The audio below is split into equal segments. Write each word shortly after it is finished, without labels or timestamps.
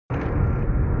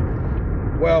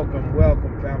Welcome,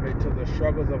 family, to the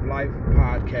Struggles of Life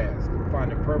podcast,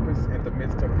 finding purpose in the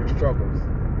midst of your struggles.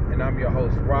 And I'm your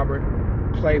host, Robert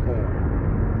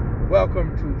Claiborne.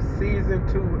 Welcome to Season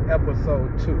 2,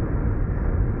 Episode 2.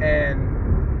 And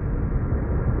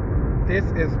this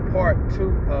is Part 2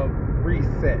 of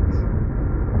Reset.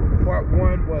 Part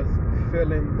 1 was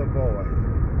Filling the Void.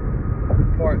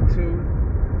 Part 2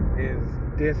 is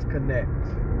Disconnect.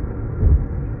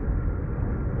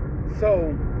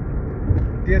 So,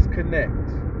 disconnect.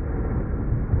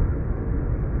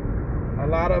 A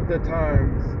lot of the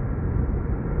times,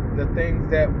 the things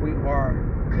that we are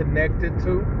connected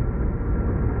to,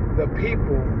 the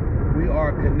people we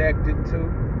are connected to,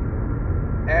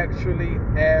 actually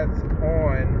adds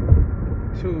on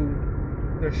to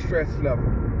the stress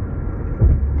level,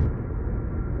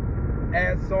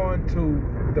 adds on to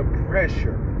the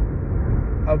pressure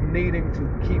of needing to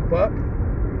keep up,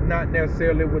 not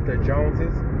necessarily with the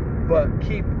Joneses, but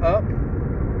keep up,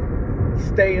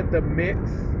 stay in the mix,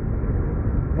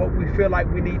 what we feel like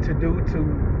we need to do to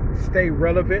stay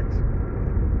relevant,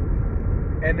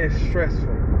 and it's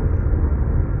stressful.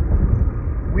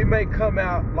 We may come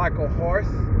out like a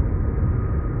horse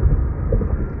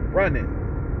running,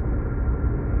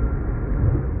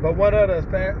 but one of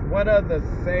the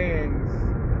sayings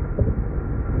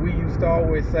we used to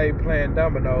always say playing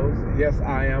dominoes, yes,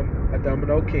 I am a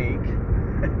domino king,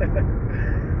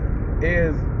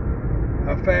 is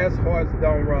a fast horse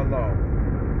don't run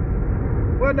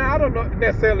long. Well, now I don't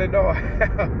necessarily know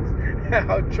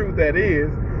how true that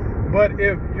is, but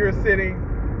if you're sitting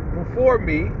before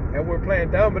me and we're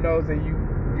playing dominoes and you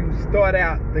start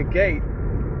out the gate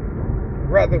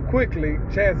rather quickly,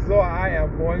 chances are I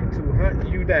am going to hunt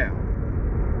you down,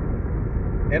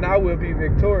 and I will be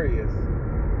victorious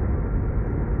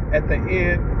at the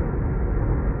end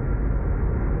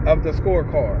of the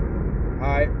scorecard. All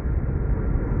right.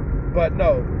 But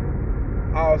no,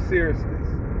 all seriousness.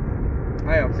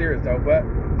 I am serious though, but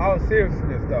all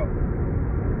seriousness though.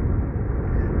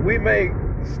 We may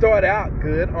start out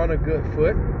good on a good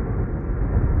foot.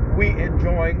 We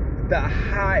enjoying the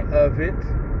high of it,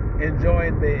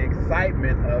 enjoying the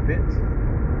excitement of it,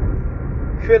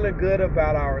 feeling good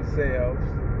about ourselves.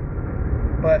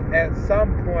 But at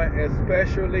some point,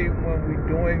 especially when we're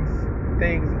doing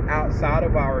things outside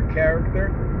of our character,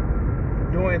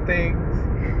 doing things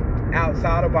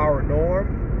outside of our norm,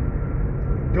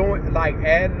 doing like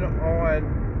adding on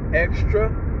extra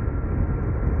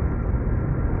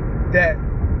that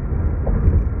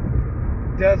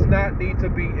does not need to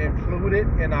be included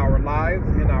in our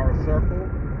lives, in our circle,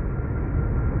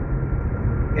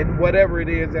 in whatever it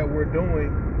is that we're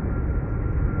doing,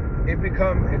 it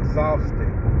becomes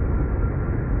exhausting.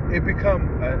 It becomes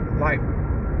like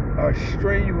a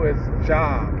strenuous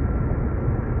job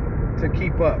to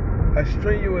keep up, a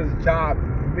strenuous job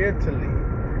mentally.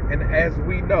 And as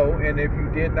we know, and if you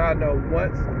did not know,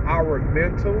 once our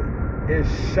mental is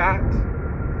shot,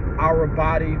 our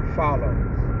body follows.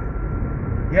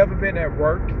 You ever been at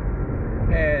work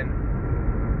and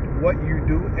what you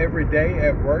do every day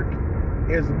at work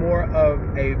is more of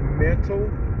a mental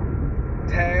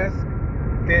task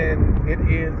than it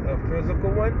is a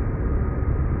physical one?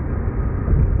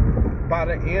 By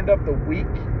the end of the week,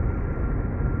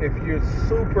 if you're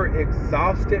super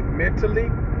exhausted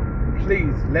mentally,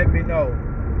 please let me know,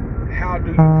 how do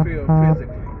you feel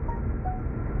physically?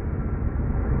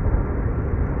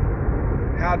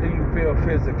 How do you feel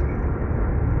physically?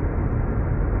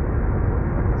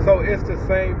 So it's the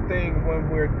same thing when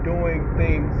we're doing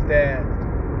things that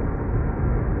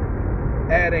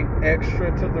adding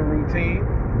extra to the routine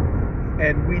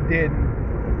and we didn't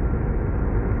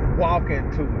walk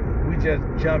into it. We just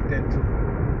jumped into it.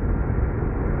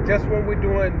 Just when we're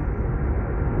doing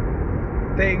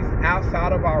things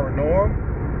outside of our norm,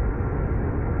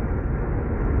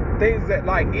 things that,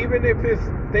 like, even if it's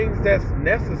things that's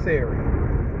necessary,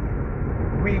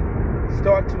 we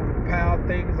start to pile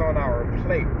things on our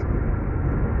plate.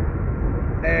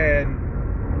 And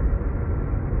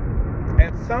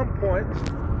at some point,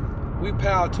 we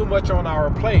pile too much on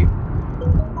our plate.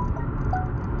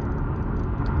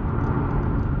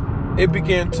 It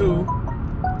began to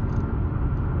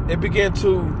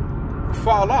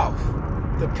fall off.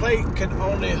 The plate can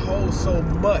only hold so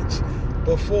much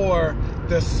before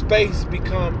the space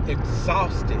becomes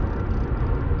exhausted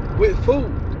with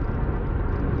food.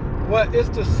 Well, it's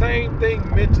the same thing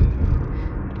mentally.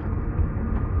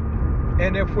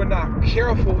 And if we're not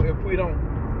careful, if we don't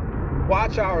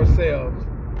watch ourselves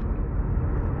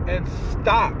and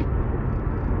stop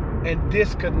and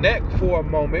disconnect for a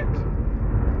moment,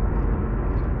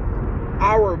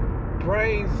 our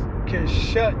brains can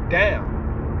shut down.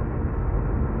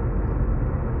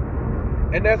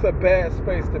 And that's a bad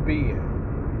space to be in.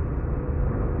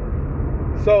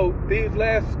 So these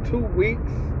last 2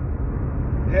 weeks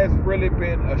has really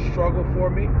been a struggle for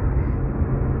me.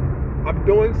 I'm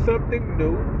doing something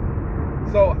new.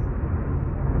 So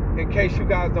in case you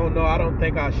guys don't know, I don't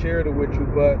think I shared it with you,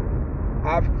 but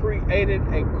I've created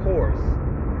a course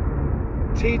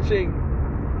teaching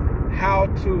how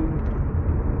to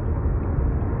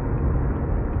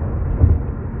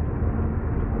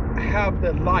have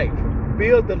the life,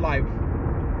 build the life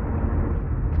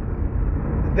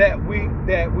that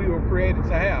we were created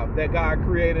to have, that God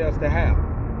created us to have.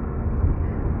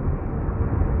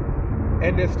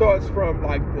 And it starts from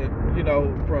like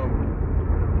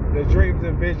from the dreams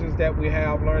and visions that we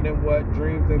have, learning what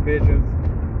dreams and visions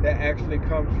that actually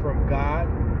comes from God,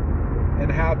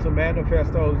 and how to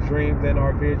manifest those dreams and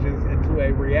our visions into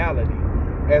a reality,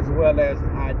 as well as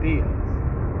ideas.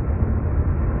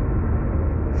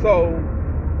 So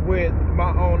with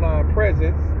my online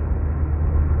presence,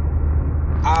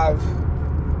 I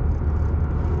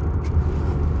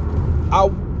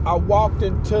walked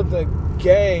into the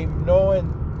game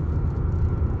knowing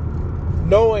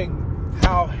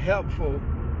how helpful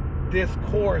this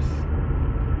course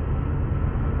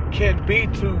can be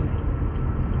to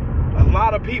a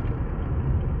lot of people.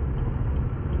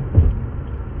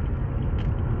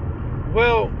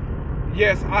 Well,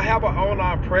 yes, I have an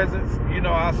online presence.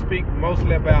 I speak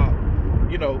mostly about,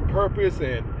 purpose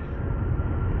and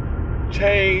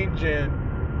change and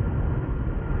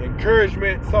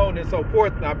encouragement, so on and so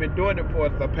forth. And I've been doing it for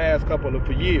the past couple of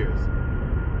years.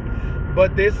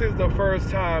 But this is the first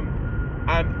time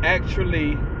I'm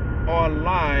actually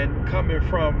online coming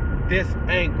from this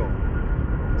angle.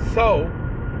 So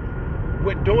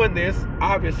with doing this,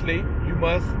 obviously, you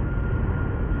must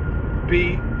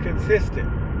be consistent.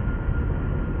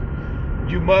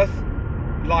 You must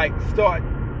start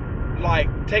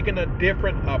taking a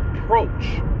different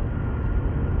approach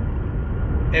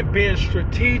and being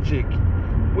strategic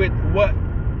with what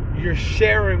you're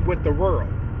sharing with the world.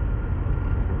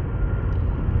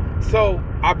 So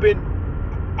I've been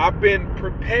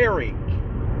preparing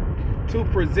to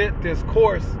present this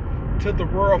course to the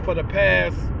world for the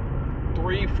past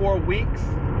 3-4 weeks,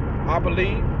 I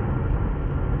believe.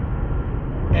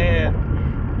 And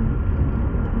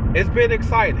it's been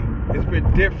exciting. It's been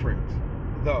different,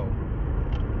 though.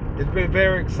 It's been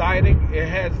very exciting. It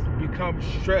has become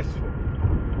stressful.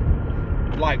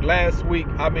 Like last week,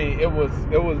 it was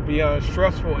beyond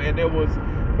stressful, and there was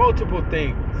multiple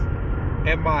things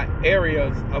in my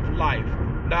areas of life,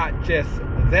 not just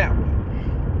that one.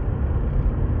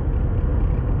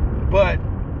 But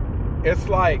it's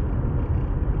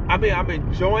I'm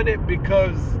enjoying it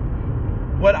because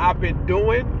what I've been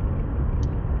doing,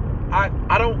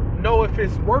 I don't know if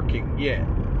it's working yet.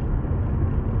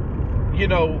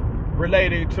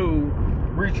 Relating to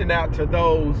reaching out to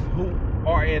those who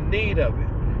are in need of it.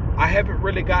 I haven't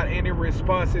really got any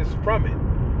responses from it.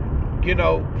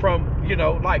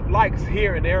 Likes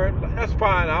here and there. That's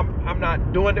fine. I'm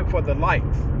not doing it for the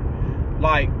likes.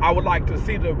 I would like to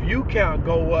see the view count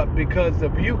go up, because the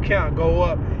view count go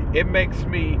up, it makes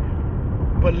me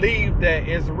believe that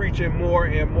it's reaching more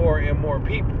and more and more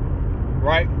people,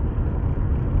 right?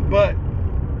 But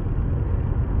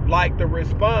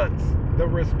the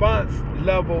response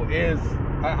level is,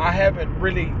 I haven't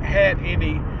really had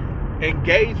any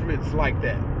engagements like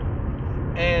that.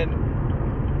 And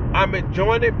I'm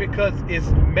enjoying it because it's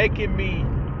making me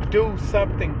do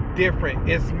something different.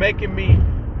 It's making me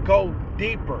go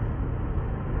deeper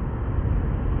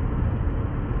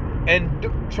and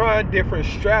trying different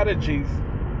strategies.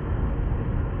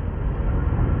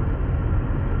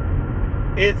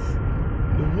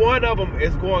 One of them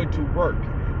is going to work.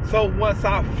 So once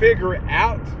I figure it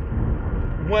out,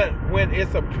 when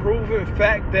it's a proven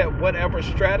fact that whatever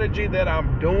strategy that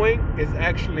I'm doing is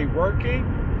actually working,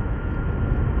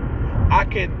 I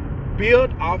can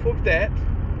build off of that,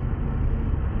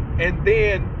 and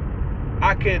then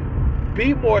I can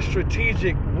be more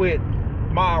strategic with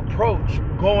my approach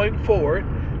going forward,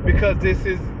 because this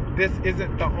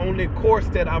isn't the only course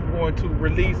that I'm going to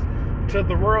release to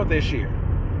the world this year.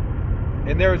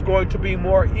 And there's going to be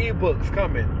more ebooks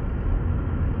coming,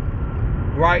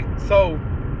 right? So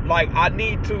I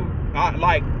need to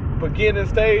beginning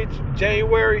stage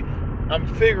January, I'm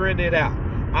figuring it out.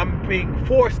 I'm being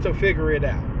forced to figure it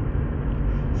out.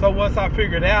 So once I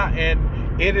figure it out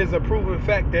and it is a proven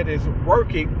fact that it's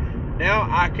working, now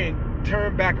I can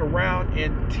turn back around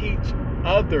and teach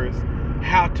others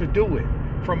how to do it,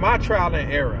 from my trial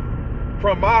and error,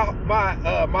 from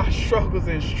my struggles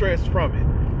and stress from it.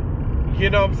 You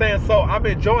know what I'm saying? So I'm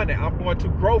enjoying it. I'm going to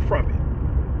grow from it.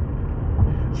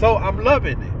 So I'm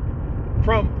loving it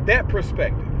from that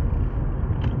perspective.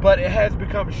 But it has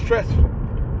become stressful.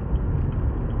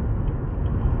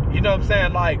 You know what I'm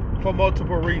saying? Like, for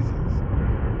multiple reasons.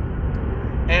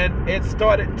 And it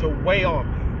started to weigh on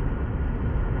me.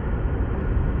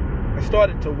 It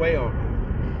started to weigh on me.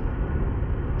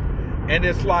 And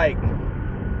it's like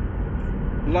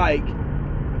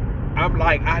I'm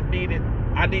like, I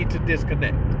need to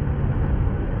disconnect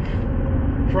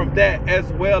from that,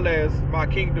 as well as my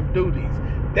kingdom duties.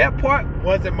 That part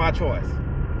wasn't my choice.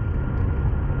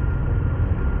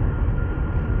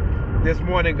 This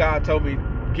morning, God told me,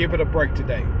 give it a break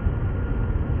today.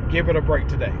 Give it a break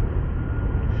today.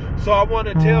 So I want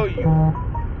to tell you,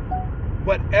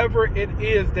 whatever it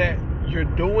is that you're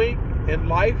doing in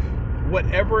life,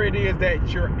 whatever it is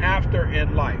that you're after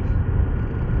in life,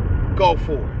 go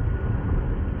for it.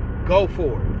 Go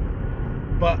for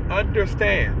it. But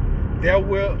understand, there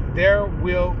will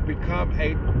come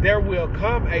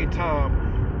a time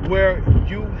where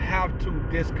you have to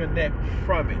disconnect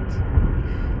from it.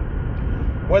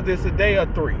 Whether it's a day or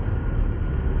 3,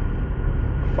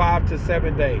 5 to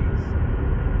 7 days.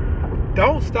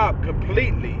 Don't stop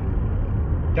completely.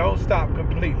 Don't stop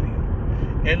completely.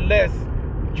 Unless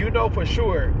you know for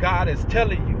sure God is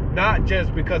telling you, not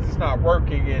just because it's not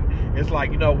working and it's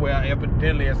like, well,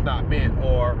 evidently it's not meant,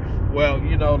 or, well,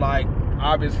 like,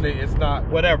 obviously it's not,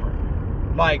 whatever.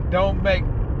 Like, don't make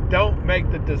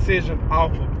the decision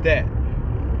off of that.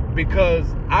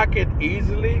 Because I can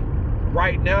easily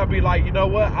right now be like, you know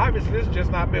what, obviously it's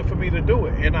just not meant for me to do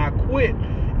it, and I quit.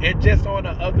 And just on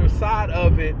the other side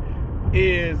of it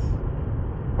is,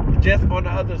 just on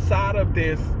the other side of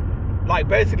this, like,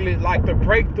 basically, like, the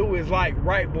breakthrough is like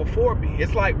right before me.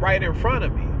 It's like right in front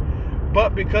of me.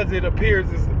 But because it appears,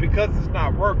 because it's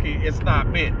not working, it's not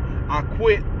meant. I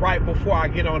quit right before I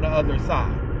get on the other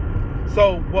side.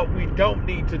 So what we don't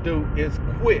need to do is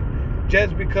quit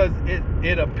just because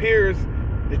it appears,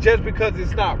 just because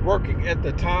it's not working at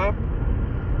the time.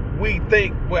 We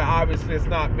think, well, obviously it's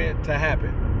not meant to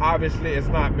happen. Obviously it's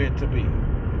not meant to be.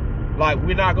 Like,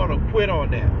 we're not going to quit on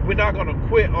that. We're not going to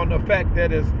quit on the fact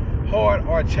that it's hard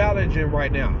or challenging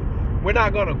right now. We're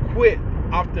not going to quit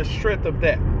off the strength of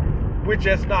that. We're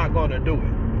just not going to do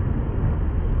it.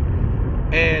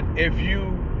 And if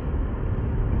you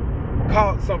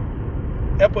caught some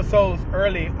episodes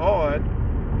early on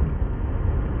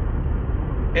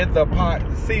in the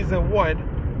season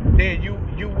 1, then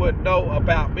you would know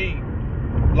about me.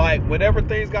 Like, whenever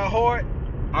things got hard,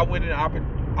 I went in the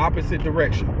opposite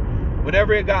direction.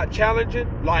 Whenever it got challenging,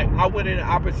 like, I went in the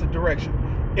opposite direction.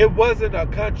 It wasn't a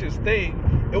conscious thing.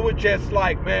 It was just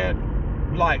like, man,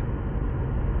 like,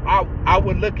 I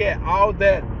would look at all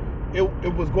that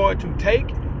it was going to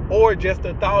take, or just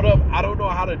the thought of, I don't know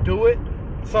how to do it.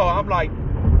 So I'm like,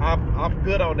 I'm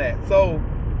good on that. So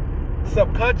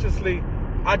subconsciously,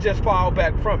 I just fall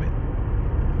back from it.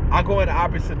 I go in the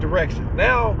opposite direction.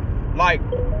 Now, like,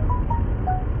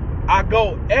 I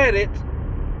go at it.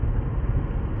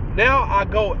 Now I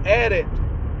go at it,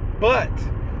 but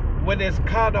when it's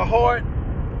kind of hard,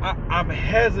 I'm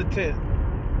hesitant.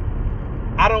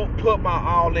 I don't put my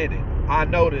all in it. I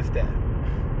noticed that.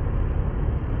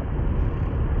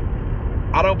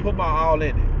 I don't put my all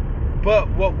in it. But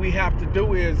what we have to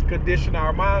do is condition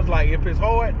our minds. Like, if it's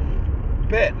hard,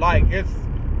 bet. Like,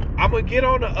 I'm going to get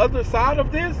on the other side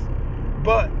of this.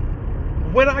 But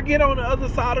when I get on the other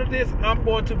side of this, I'm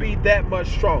going to be that much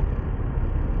stronger.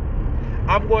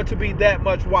 I'm going to be that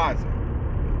much wiser.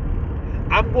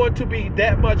 I'm going to be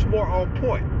that much more on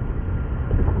point.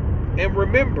 And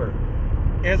remember,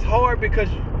 it's hard because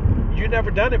you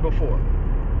never done it before.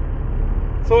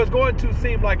 So it's going to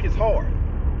seem like it's hard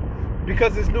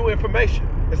because it's new information.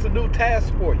 It's a new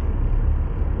task for you.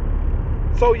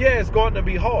 So yeah, it's going to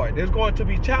be hard. It's going to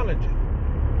be challenging,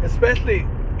 especially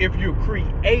if you're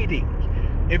creating.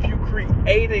 If you're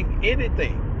creating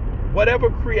anything, whatever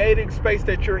creating space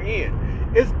that you're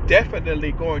in, it's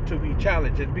definitely going to be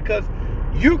challenging because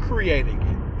you're creating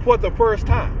it for the first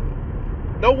time.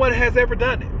 No one has ever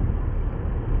done it.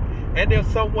 And if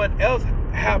someone else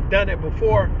have done it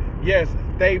before, yes,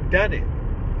 they've done it.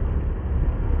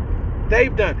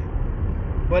 They've done it.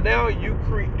 But now you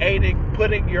creating,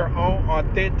 putting your own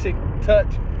authentic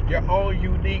touch, your own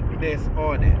uniqueness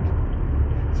on it.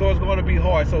 So it's going to be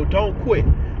hard. So don't quit.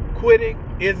 Quitting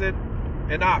isn't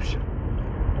an option.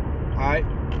 Alright?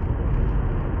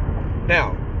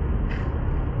 Now,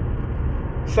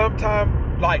 sometimes,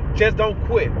 like, just don't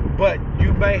quit. But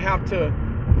you may have to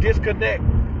disconnect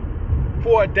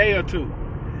for a day or two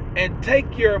and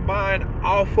take your mind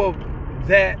off of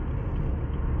them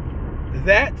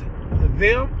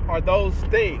or those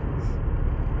things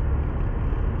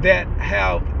that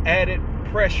have added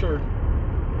pressure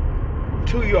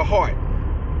to your heart,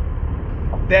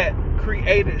 that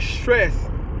created stress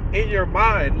in your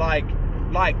mind, like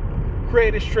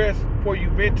created stress for you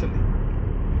mentally.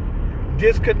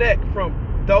 Disconnect from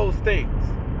those things,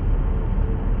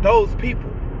 those people,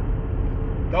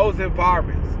 those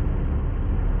environments.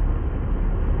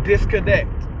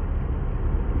 Disconnect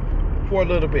for a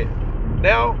little bit.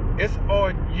 Now it's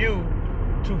on you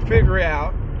to figure it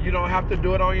out. You don't have to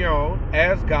do it on your own.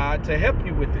 Ask God to help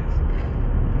you with this.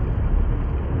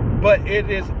 But it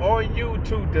is on you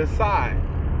to decide,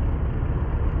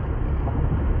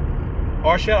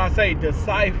 or shall I say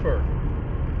decipher,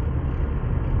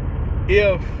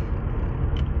 if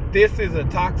this is a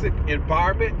toxic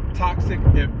environment, toxic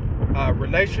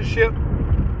relationship,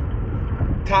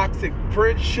 toxic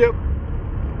friendship,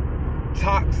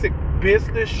 toxic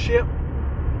business-ship,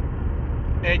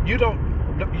 and you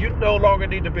no longer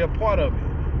need to be a part of it.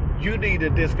 You need to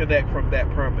disconnect from that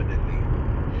permanently.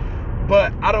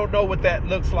 But I don't know what that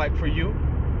looks like for you.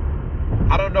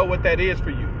 I don't know what that is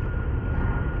for you.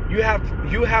 You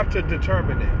have to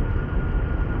determine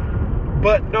it.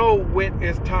 But know when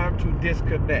it's time to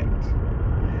disconnect,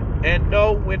 and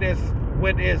know when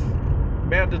it's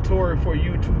mandatory for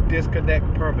you to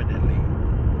disconnect permanently.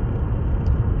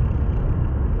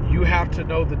 You have to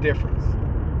know the difference.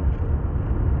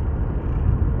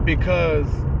 Because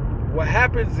what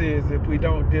happens is, if we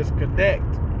don't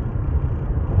disconnect,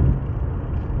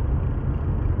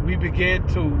 we begin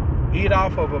to eat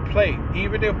off of a plate.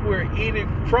 Even if we're eating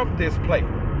from this plate,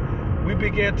 we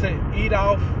begin to eat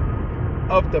off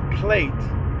of the plate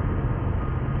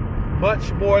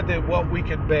much more than what we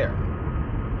can bear.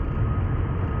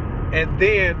 And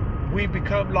then we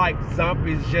become like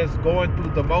zombies, just going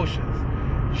through the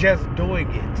motions, just doing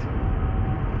it.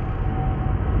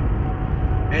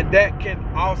 And that can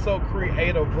also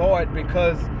create a void,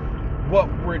 because what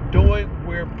we're doing,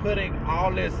 we're putting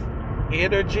all this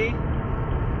energy,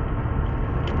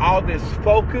 all this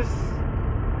focus,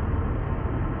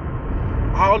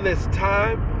 all this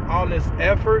time, all this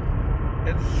effort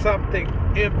in something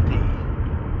empty.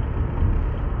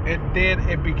 And then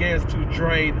it begins to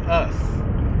drain us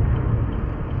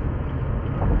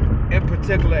in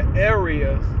particular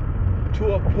areas,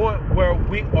 to a point where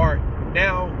we are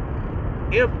now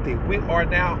empty. We are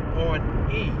now on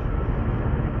E.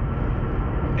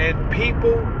 And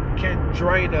people can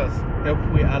drain us if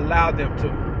we allow them to.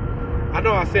 I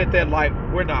know I said that like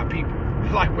we're not people,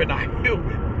 like we're not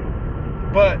human.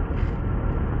 But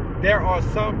there are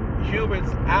some humans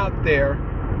out there,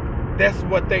 that's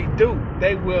what they do.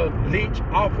 They will leech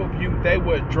off of you. They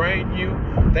will drain you.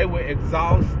 They will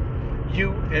exhaust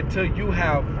you until you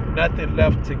have nothing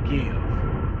left to give.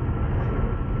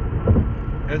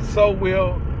 And so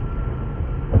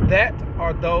that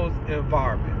are those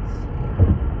environments.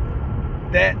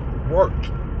 That work,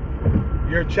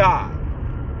 your job.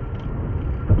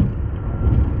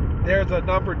 There's a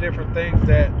number of different things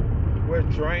that will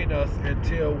drain us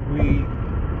until we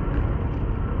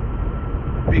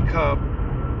become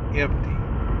empty.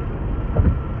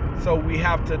 So we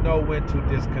have to know when to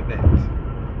disconnect.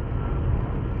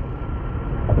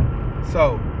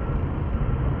 So,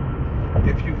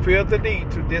 if you feel the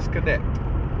need to disconnect,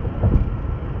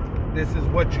 this is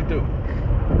what you do.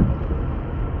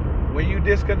 When you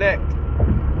disconnect,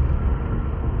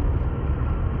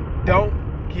 don't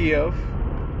give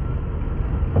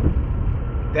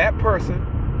that person,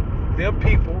 them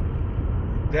people,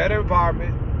 that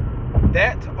environment,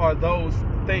 that are those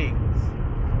things,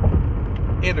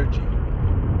 energy.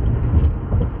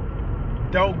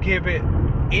 Don't give it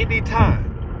any time.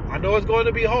 I know it's going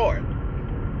to be hard,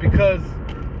 because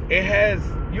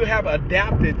you have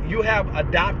adopted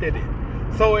it.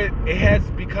 So it has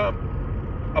become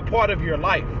a part of your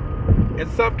life. In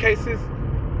some cases,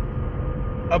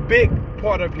 a big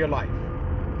part of your life.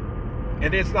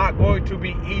 And it's not going to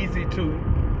be easy to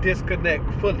disconnect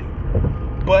fully.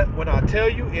 But when I tell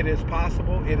you it is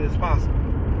possible, it is possible.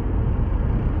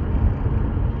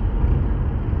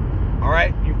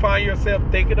 Alright? You find yourself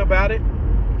thinking about it,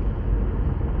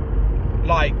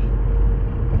 like,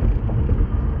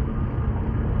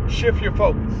 shift your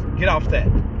focus. Get off that.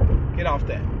 Get off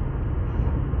that.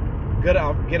 Get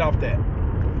off that.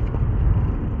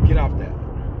 Get off that.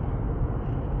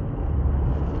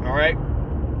 Alright?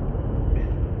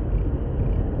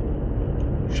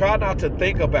 Try not to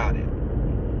think about it.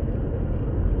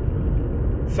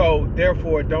 So,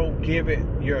 therefore, don't give it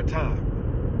your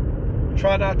time.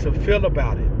 Try not to feel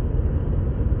about it.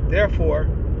 Therefore,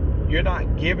 you're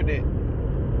not giving it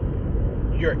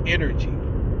your energy,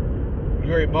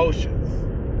 your emotions.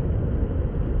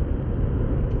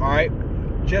 All right?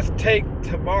 Just take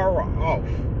tomorrow off.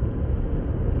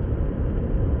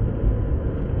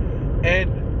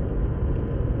 And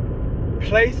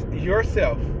place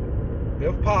yourself,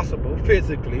 if possible,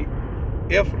 physically,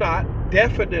 if not,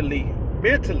 definitely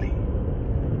mentally,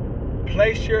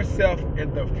 place yourself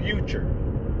in the future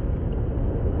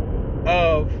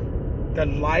of the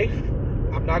life.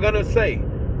 I'm not going to say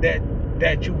that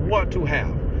you want to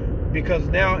have, because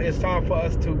now it's time for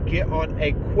us to get on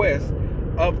a quest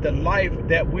of the life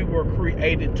that we were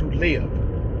created to live.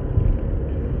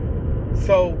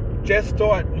 So just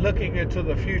start looking into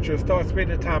the future. Start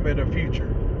spending time in the future.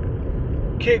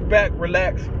 Kick back,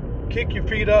 relax, kick your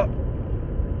feet up.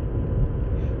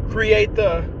 Create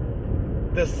the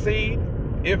scene,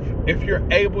 if you're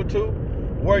able to,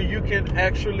 where you can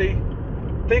actually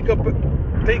think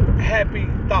happy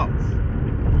thoughts.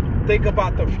 Think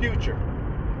about the future,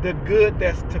 the good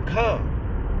that's to come,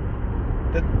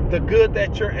 the good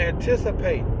that you're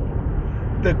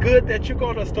anticipating, the good that you're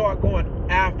going to start going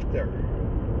after,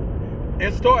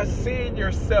 and start seeing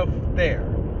yourself there,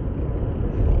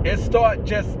 and start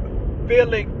just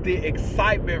feeling the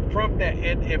excitement from that,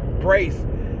 and embrace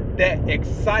that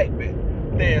excitement,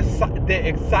 the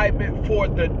excitement for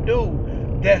the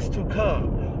new that's to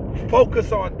come.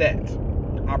 Focus on that.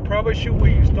 I promise you,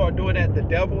 when you start doing that, the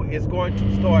devil is going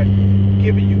to start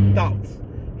giving you thoughts.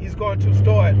 He's going to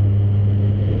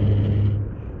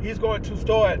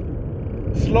start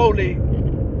slowly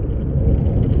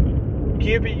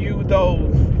giving you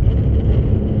those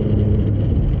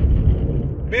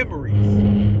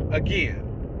memories again.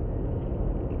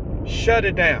 Shut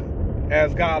it down.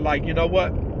 As God, like, you know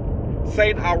what?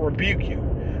 Satan, I rebuke you.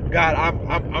 God,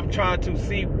 I'm trying to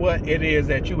see what it is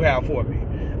that you have for me.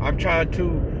 I'm trying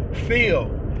to feel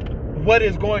what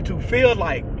it's going to feel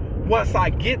like once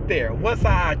I get there, once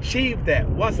I achieve that,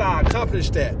 once I accomplish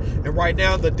that. And right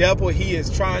now, the devil, he is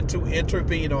trying to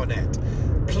intervene on that.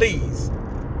 Please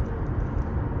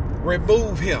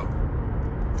remove him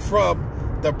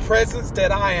from the presence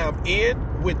that I am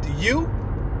in with you,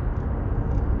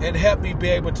 and help me be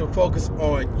able to focus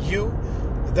on you,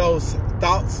 those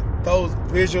thoughts, those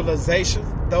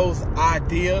visualizations, those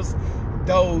ideas,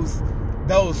 those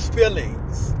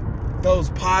feelings, those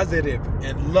positive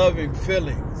and loving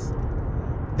feelings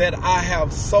that I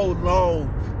have so longed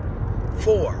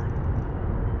for.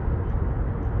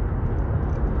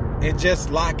 And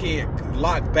just lock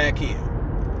back in.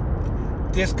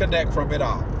 Disconnect from it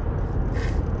all.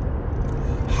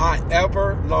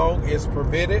 However long is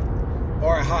permitted,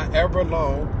 or however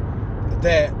long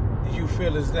that you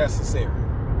feel is necessary.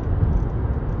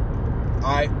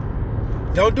 Alright?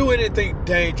 Don't do anything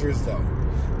dangerous though.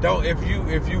 Don't,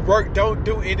 if you work, don't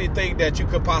do anything that you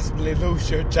could possibly lose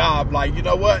your job. Like, you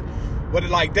know what?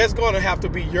 Like, that's going to have to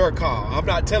be your call. I'm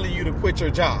not telling you to quit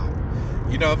your job.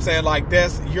 You know what I'm saying? Like,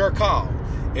 that's your call.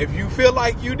 If you feel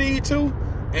like you need to,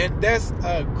 and that's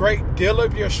a great deal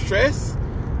of your stress,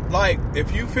 like,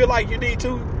 if you feel like you need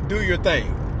to, do your thing.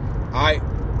 Alright?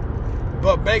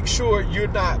 But make sure you're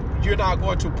not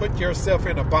going to put yourself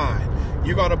in a bind.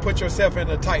 You're going to put yourself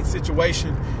in a tight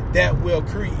situation that will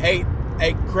create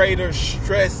a greater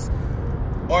stress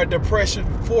or depression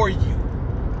for you.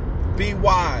 Be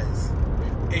wise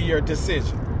in your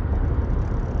decision.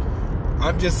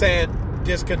 I'm just saying,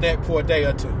 disconnect for a day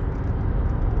or two.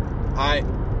 Alright?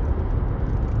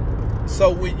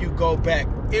 So when you go back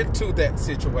into that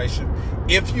situation,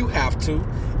 if you have to,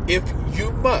 if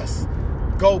you must,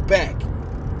 go back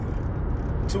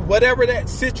to whatever that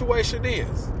situation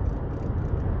is.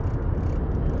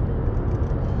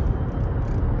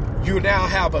 You now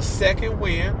have a second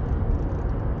wind.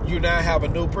 You now have a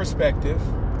new perspective.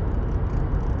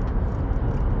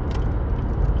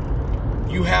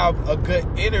 You have a good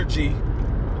energy,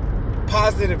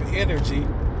 positive energy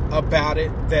about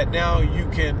it, that now you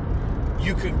can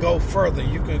go further,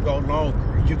 you can go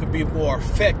longer, you can be more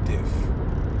effective.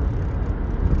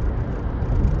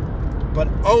 But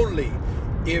only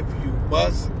if you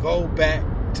must go back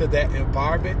to that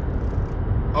environment,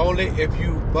 only if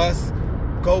you must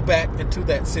go back into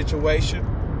that situation,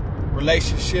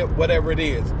 relationship, whatever it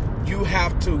is. You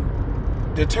have to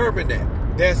determine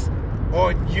that. That's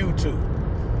on you too.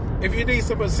 If you need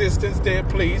some assistance, then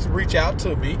please reach out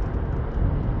to me,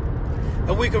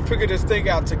 and we can figure this thing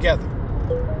out together.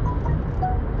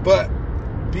 But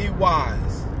be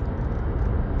wise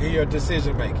in your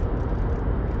decision making,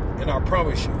 and I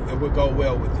promise you it will go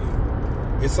well with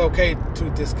you. It's okay to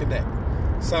disconnect.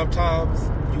 Sometimes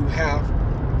you have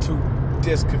to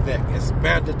disconnect. It's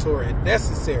mandatory and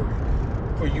necessary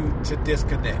for you to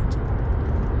disconnect.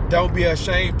 Don't be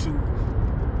ashamed to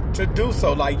to do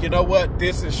so. Like, you know what?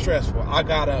 This is stressful.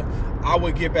 I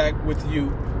will get back with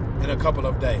you in a couple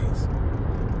of days.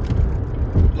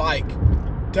 Like,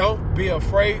 don't be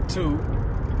afraid to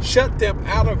shut them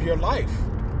out of your life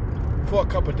for a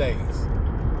couple of days.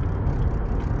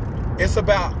 It's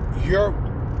about your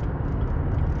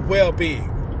well-being,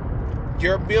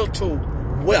 your mental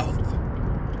wealth,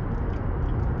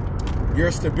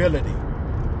 your stability,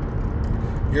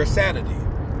 your sanity.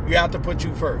 You have to put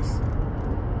you first.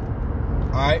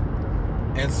 Alright?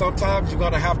 And sometimes you're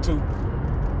going to have to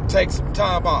take some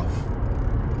time off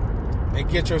and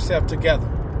get yourself together,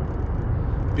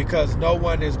 because no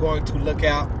one is going to look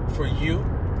out for you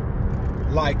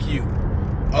like you,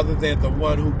 other than the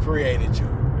one who created you.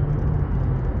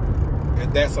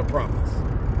 And that's a promise.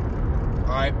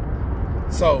 Alright?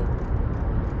 So,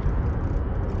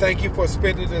 thank you for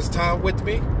spending this time with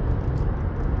me.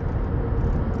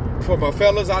 For my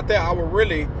fellas out there, I would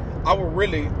really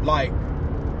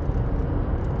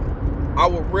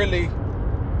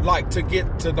like to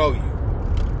get to know you.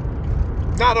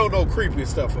 Not on no creepy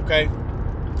stuff, okay?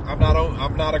 I'm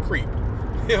not a creep. You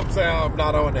know what I'm saying? I'm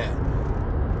not on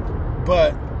that.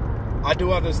 But I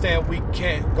do understand we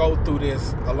can't go through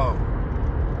this alone.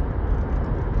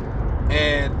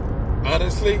 And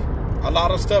honestly, a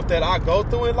lot of stuff that I go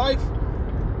through in life,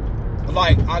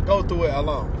 like, I go through it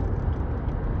alone.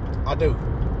 I do.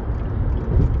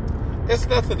 It's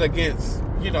nothing against,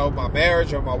 my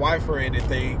marriage or my wife or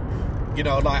anything.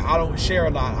 Like, I don't share a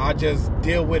lot. I just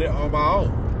deal with it on my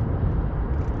own.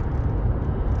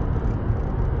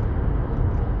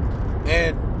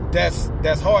 And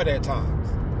that's hard at times.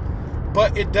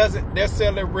 But it doesn't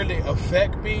necessarily really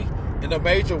affect me in a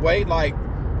major way. Like,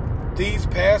 these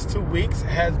past 2 weeks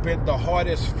has been the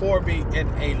hardest for me in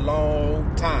a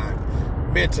long time,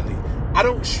 mentally. I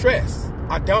don't stress.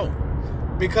 I don't.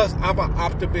 Because I'm an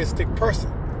optimistic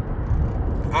person.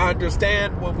 I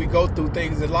understand when we go through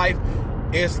things in life,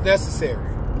 it's necessary.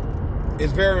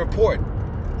 It's very important.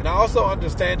 And I also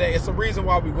understand that it's a reason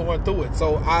why we're going through it.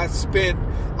 So I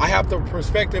have the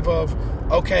perspective of,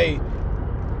 okay,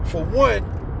 for one,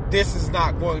 this is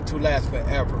not going to last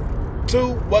forever.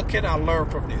 2, what can I learn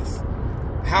from this?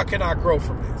 How can I grow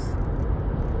from this?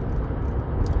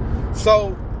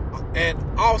 So, and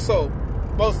also,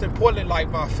 most importantly, like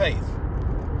my faith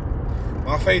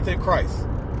in Christ.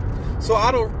 So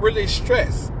I don't really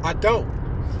stress. I don't.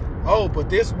 Oh, but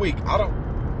this week, I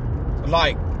don't,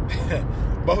 like,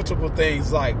 multiple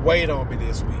things like weighed on me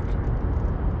this week.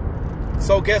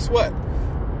 So guess what?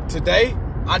 Today,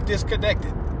 I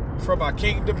disconnected from my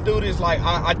kingdom duties. Like,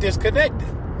 I disconnected.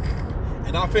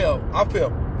 And I feel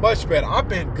much better. I've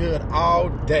been good all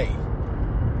day.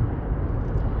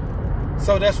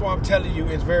 So that's why I'm telling you,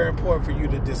 it's very important for you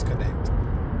to disconnect.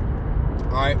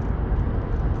 Alright?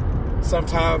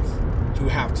 Sometimes you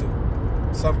have to.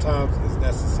 Sometimes it's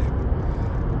necessary.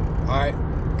 Alright?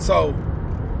 So,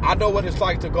 I know what it's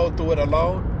like to go through it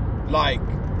alone. Like,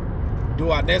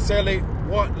 do I necessarily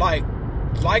want, like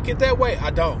it that way?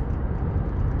 I don't.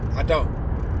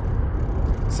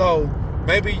 So,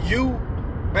 maybe you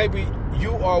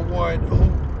are one who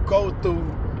go through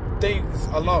things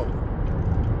alone.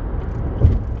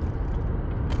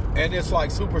 And it's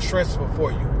like super stressful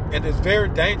for you. And it's very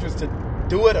dangerous to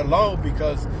do it alone,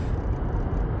 because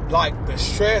like the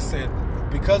stress, and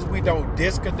because we don't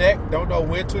know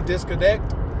when to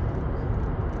disconnect,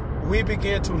 we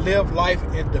begin to live life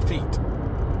in defeat.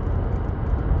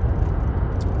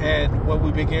 And when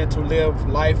we begin to live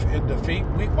life in defeat,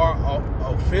 we are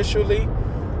officially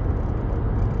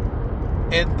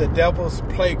in the devil's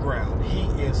playground. He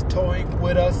is toying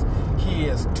with us. He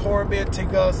is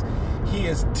tormenting us. He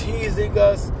is teasing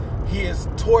us. He is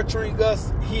torturing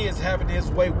us. He is having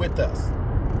his way with us.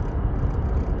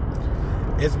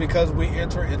 It's because we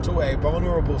enter into a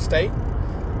vulnerable state,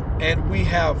 and we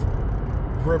have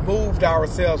removed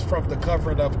ourselves from the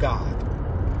covering of God.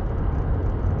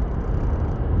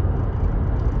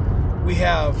 We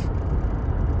have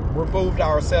removed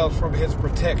ourselves from his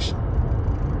protection.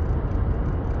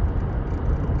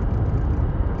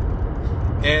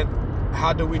 And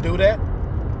how do we do that?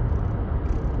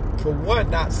 For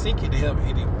one, not seeking him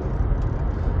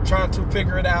anymore. Trying to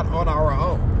figure it out on our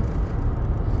own.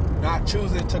 Not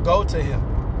choosing to go to him.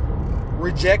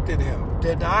 Rejecting him.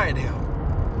 Denying him.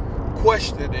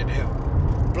 Questioning him.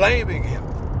 Blaming him.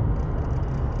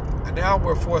 And now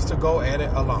we're forced to go at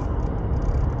it alone.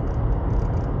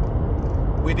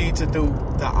 We need to do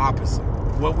the opposite.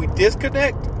 When we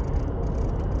disconnect,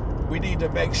 we need to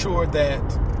make sure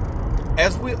that,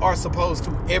 as we are supposed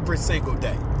to every single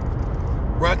day,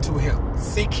 run to him,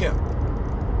 seek him,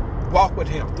 walk with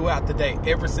him throughout the day,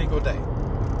 every single day.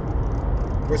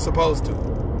 We're supposed to.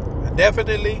 And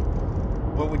definitely,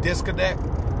 when we disconnect,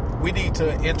 we need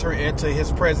to enter into His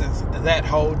presence that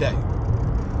whole day.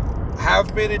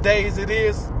 However many days it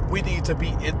is, we need to be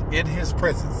in His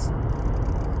presence.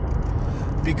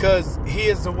 Because He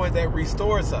is the one that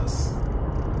restores us.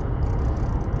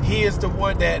 He is the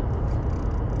one that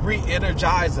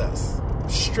re-energizes us,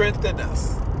 strengthens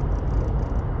us,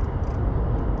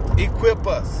 equip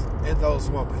us in those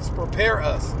moments, prepare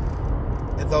us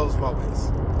in those moments.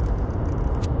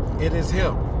 It is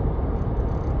Him.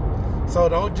 So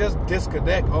don't just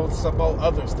disconnect on some more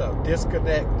other stuff.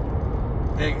 Disconnect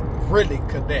and really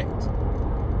connect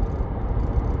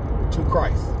to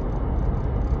Christ.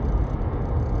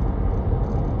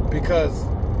 Because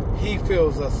He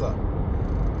fills us up.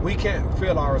 We can't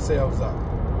fill ourselves up.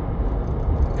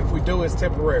 If we do, it's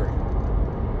temporary.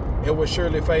 It will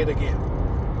surely fade again.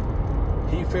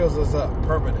 He fills us up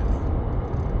permanently.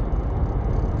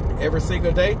 Every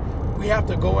single day, we have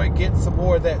to go and get some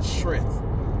more of that strength.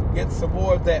 Get some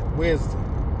more of that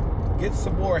wisdom. Get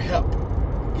some more help.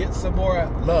 Get some more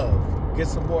love. Get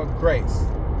some more grace.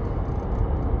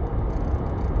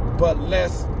 But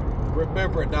let's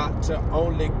remember not to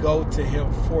only go to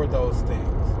Him for those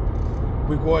things.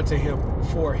 We're going to Him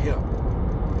for Him.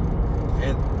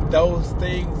 And those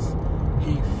things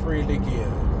He freely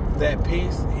gives. That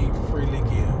peace He freely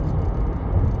gives.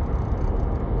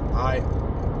 Alright?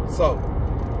 So,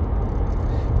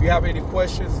 if you have any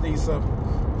questions, need some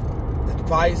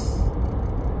advice,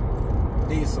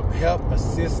 need some help,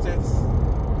 assistance,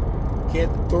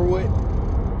 getting through it,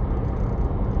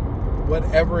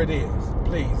 whatever it is,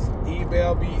 please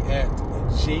email me at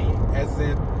G as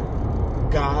in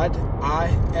God,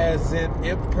 I as in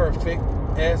imperfect,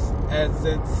 S as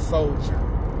in soldier,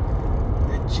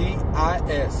 and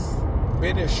GIS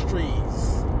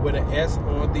Ministries with an S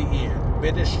on the end,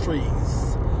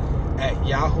 Ministries at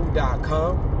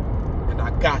yahoo.com, and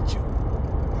I got you.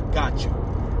 I got you.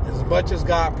 As much as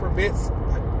God permits,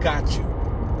 I got you.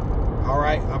 All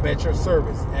right, I'm at your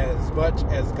service. As much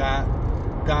as God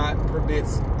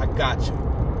permits, I got you.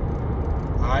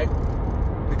 All right,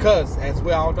 because as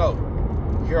we all know,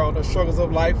 here on the Struggles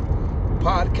of Life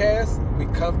podcast, we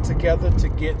come together to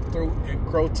get through and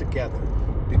grow together.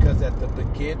 Because at the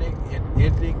beginning and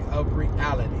ending of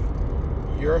reality,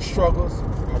 your struggles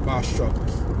are my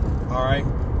struggles. All right.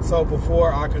 So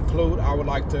before I conclude, I would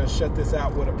like to shut this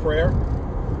out with a prayer.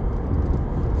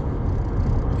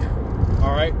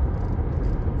 All right.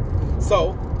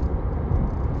 So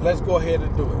let's go ahead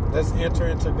and do it. Let's enter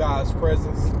into God's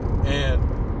presence, and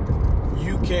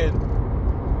you can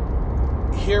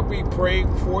hear me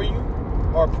praying for you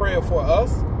or praying for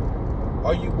us.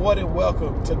 Are you more than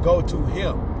welcome to go to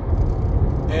Him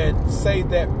and say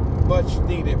that much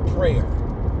needed prayer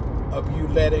of you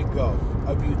letting go,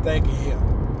 of you thanking Him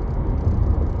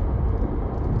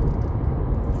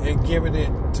and giving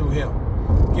it to Him,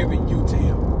 giving you to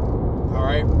Him. All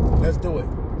right, let's do it.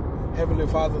 Heavenly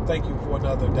Father, thank you for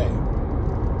another day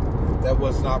that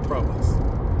was not promised.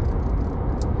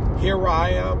 Here I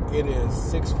am. It is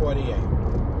 6:48.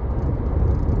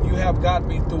 You have got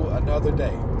me through another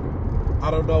day. I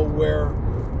don't know where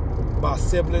my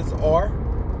siblings are,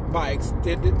 my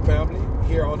extended family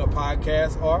here on the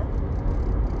podcast are.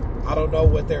 I don't know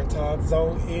what their time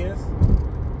zone is.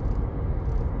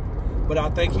 But I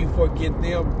thank you for getting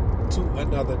them to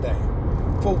another day,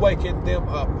 for waking them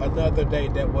up another day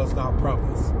that was not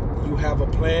promised. You have a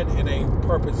plan and a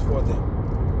purpose for them.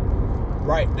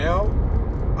 Right now,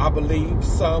 I believe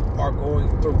some are going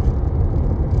through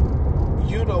it.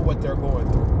 You know what they're going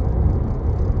through.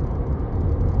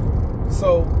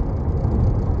 So,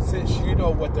 since you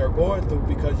know what they're going through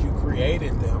because you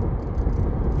created them,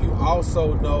 you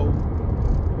also know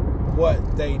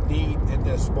what they need in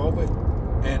this moment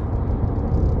and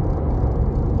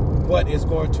what is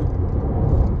going to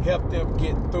help them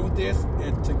get through this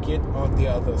and to get on the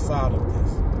other side of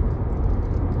this.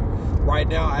 Right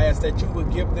now, I ask that you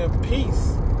would give them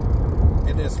peace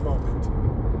in this moment.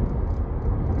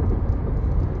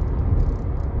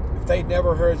 If they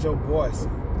never heard your voice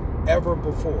ever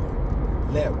before,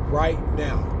 let right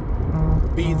now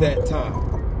be that time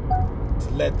to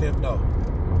let them know,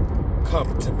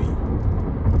 come to me.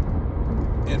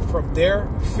 And from there,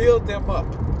 fill them up.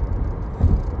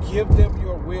 Give them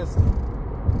your wisdom.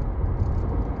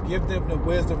 Give them the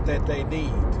wisdom that they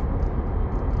need.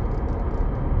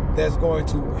 That's going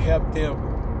to help them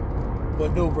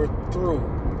maneuver through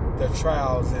the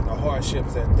trials and the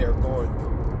hardships that they're going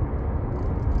through.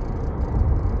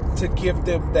 To give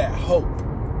them that hope.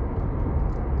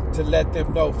 To let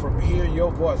them know from hearing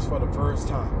your voice for the first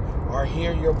time, or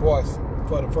hearing your voice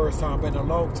for the first time in a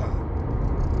long time,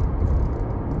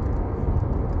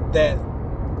 that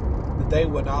they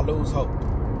will not lose hope,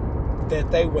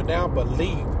 that they will now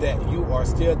believe that you are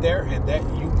still there and that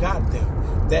you got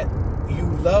them, that you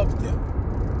love them.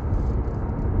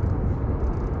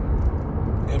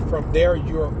 And from there,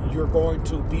 you're going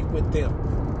to be with them.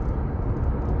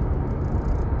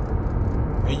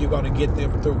 And you're going to get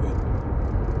them through it.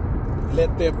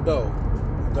 Let them know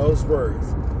those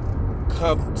words.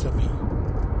 Come to me.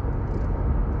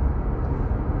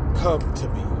 Come to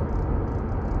me.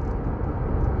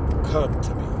 Come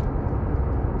to me.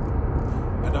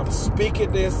 And I'm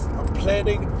speaking this, I'm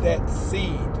planting that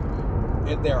seed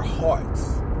in their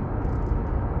hearts,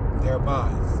 their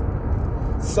minds.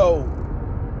 So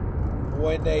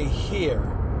when they hear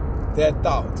that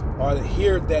thought, or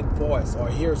hear that voice, or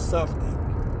hear something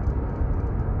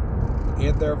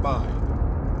in their mind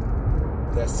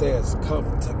that says,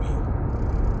 come to me,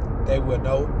 they will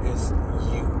know it's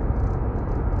you.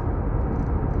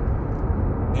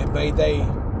 And may they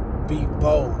be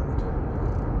bold,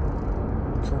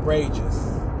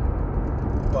 courageous,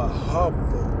 but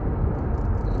humble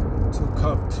to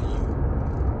come to you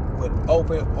with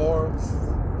open arms,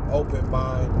 open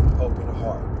mind, open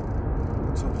heart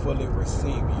to fully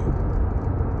receive you.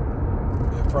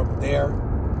 And from there,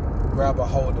 grab a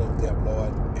hold of them,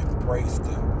 Lord. Embrace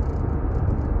them.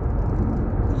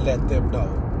 Let them know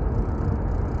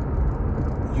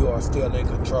you are still in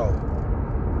control.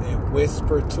 And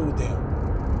whisper to them,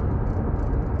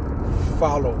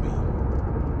 follow me.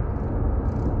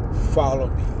 Follow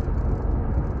me.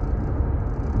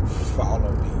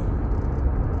 Follow me.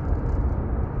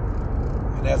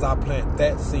 And as I plant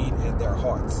that seed in their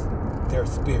hearts, their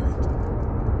spirit,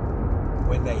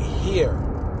 when they hear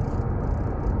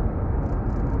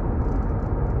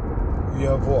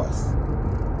your voice,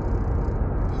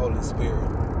 Holy Spirit,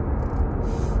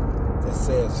 that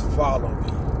says, follow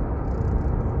me,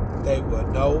 they will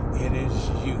know it is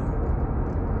you.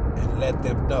 And let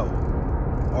them know,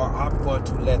 or I'm going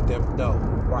to let them know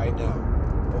right now,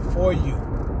 before you,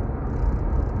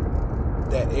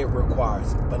 that it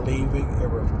requires believing, it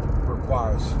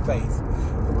requires faith,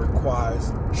 it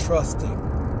requires trusting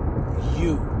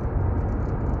you.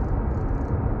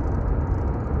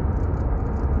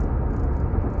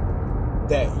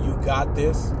 That you got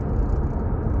this,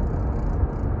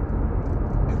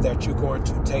 and that you're going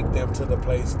to take them to the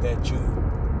place that you've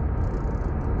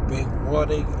been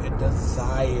wanting and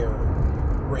desiring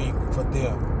for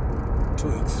them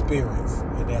to experience.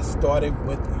 And that's starting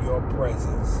with your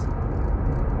presence.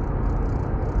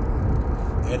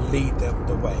 And lead them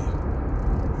the way.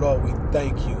 Lord, we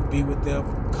thank you. Be with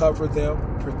them, cover them,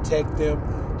 protect them,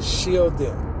 shield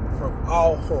them from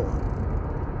all harm.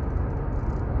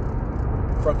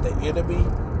 From the enemy,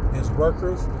 his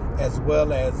workers, as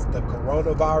well as the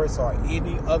coronavirus or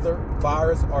any other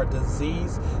virus or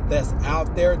disease that's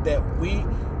out there that we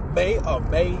may or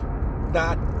may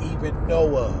not even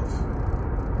know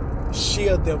of.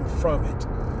 Shield them from it.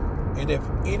 And if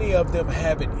any of them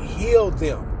haven't healed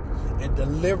them and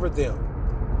delivered them,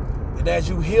 and as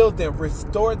you heal them,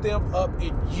 restore them up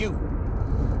in you,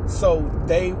 so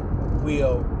they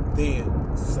will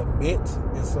then submit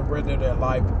and surrender their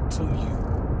life to you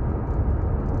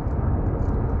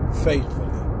faithfully.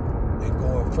 And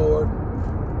going forward,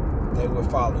 they will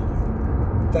follow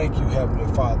you. Thank you,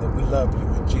 Heavenly Father. We love you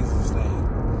in Jesus' name.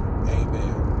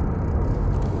 Amen.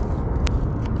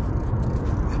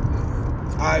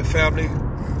 All right, family.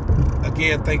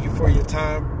 Again, thank you for your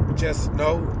time. Just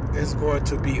know it's going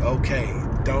to be okay.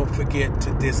 Don't forget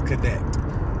to disconnect.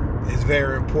 It's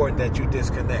very important that you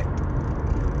disconnect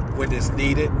when it's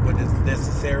needed, when it's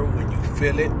necessary, when you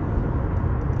feel it,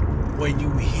 when you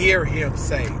hear him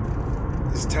say,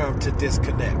 it's time to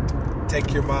disconnect.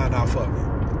 Take your mind off of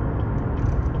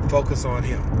it. Focus on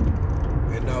him.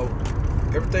 And know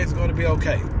everything's going to be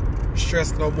okay.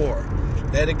 Stress no more.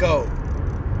 Let it go.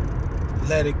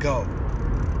 Let it go.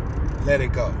 Let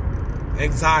it go.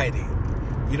 Anxiety.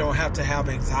 You don't have to have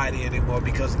anxiety anymore,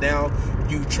 because now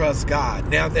you trust God.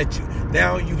 Now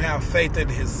you have faith in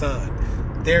his son.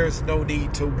 There's no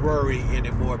need to worry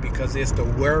anymore, because it's the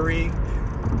worrying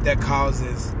that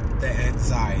causes the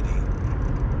anxiety.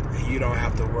 And you don't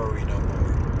have to worry no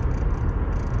more.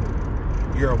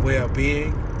 Your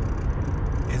well-being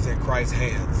is in Christ's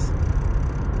hands.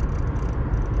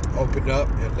 Open up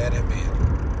and let him in.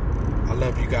 I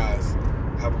love you guys.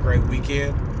 Have a great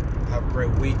weekend. Have a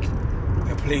great week.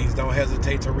 And please don't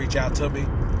hesitate to reach out to me,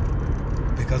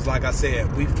 because like I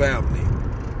said, we family.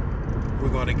 We're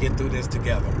going to get through this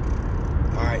together.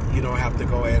 All right? You don't have to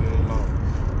go at it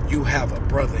alone. You have a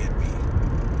brother in me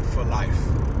for life.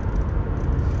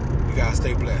 You guys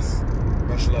stay blessed.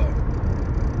 Much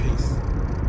love. Peace.